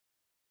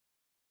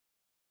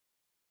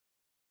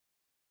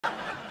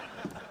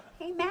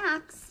Hey,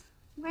 Max,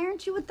 why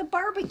aren't you at the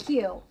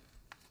barbecue?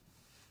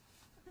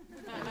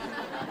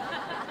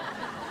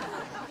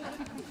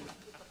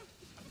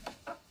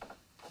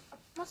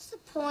 What's the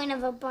point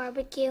of a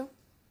barbecue?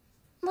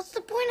 What's the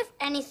point of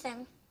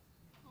anything?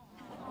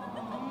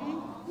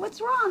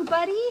 What's wrong,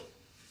 buddy?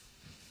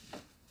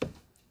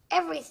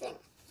 Everything.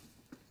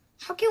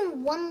 How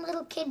can one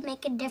little kid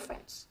make a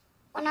difference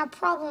when our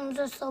problems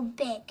are so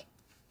big?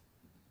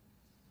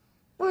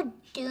 We're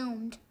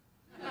doomed.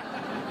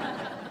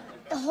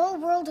 The whole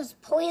world is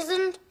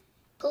poisoned,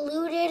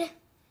 polluted,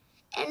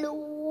 and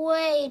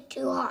way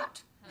too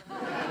hot.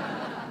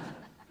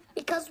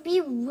 Because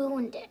we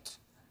ruined it.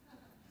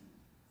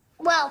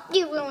 Well,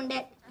 you ruined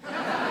it.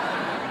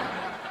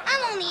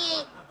 I'm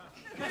only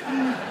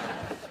 8.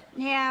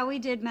 Yeah, we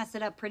did mess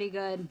it up pretty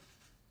good.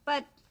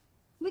 But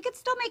we could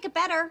still make it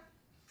better.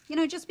 You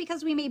know, just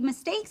because we made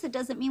mistakes, it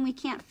doesn't mean we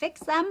can't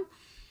fix them.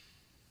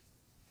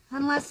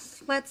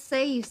 Unless, let's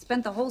say, you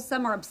spent the whole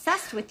summer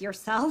obsessed with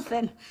yourself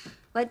and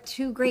let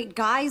 2 great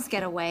guys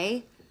get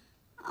away.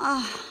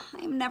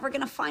 I'm never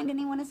gonna find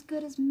anyone as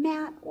good as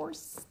Matt or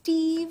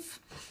Steve.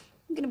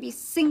 I'm gonna be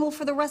single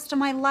for the rest of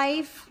my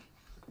life.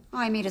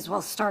 I might as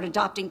well start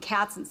adopting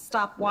cats and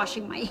stop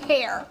washing my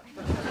hair.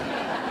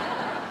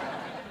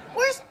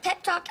 Worst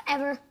pep talk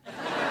ever.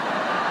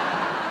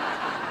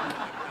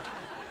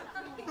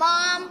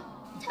 Mom,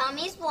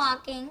 Tommy's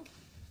walking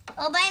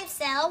all by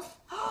himself.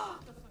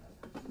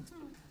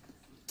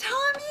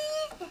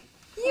 Tommy,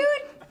 you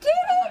did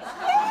it!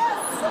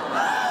 Yes!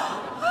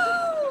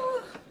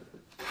 Oh.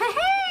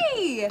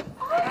 Hey!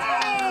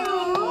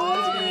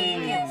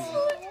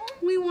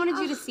 We wanted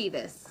you to see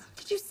this.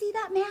 Did you see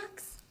that,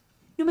 Max?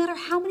 No matter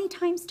how many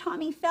times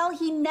Tommy fell,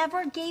 he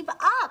never gave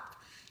up.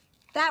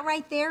 That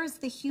right there is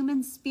the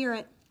human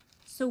spirit.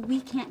 So we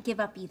can't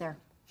give up either.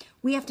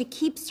 We have to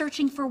keep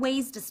searching for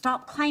ways to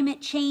stop climate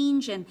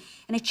change and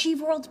achieve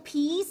world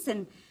peace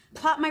and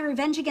plot my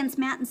revenge against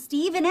Matt and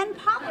Steve and end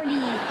poverty.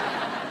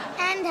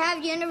 And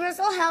have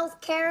universal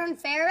health care and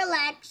fair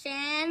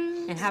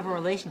elections. And have a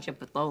relationship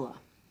with Lola.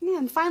 Yeah,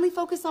 and finally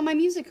focus on my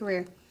music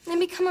career. And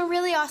become a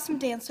really awesome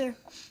dancer.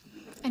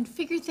 And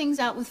figure things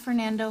out with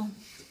Fernando.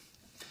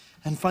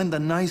 And find a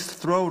nice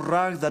throw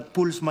rug that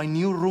pulls my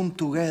new room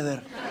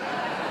together.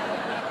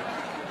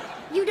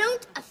 You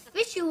don't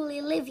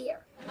officially live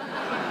here.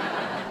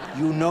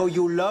 You know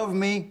you love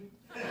me.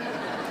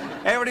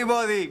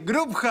 Everybody,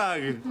 group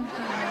hug. Group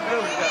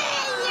hug.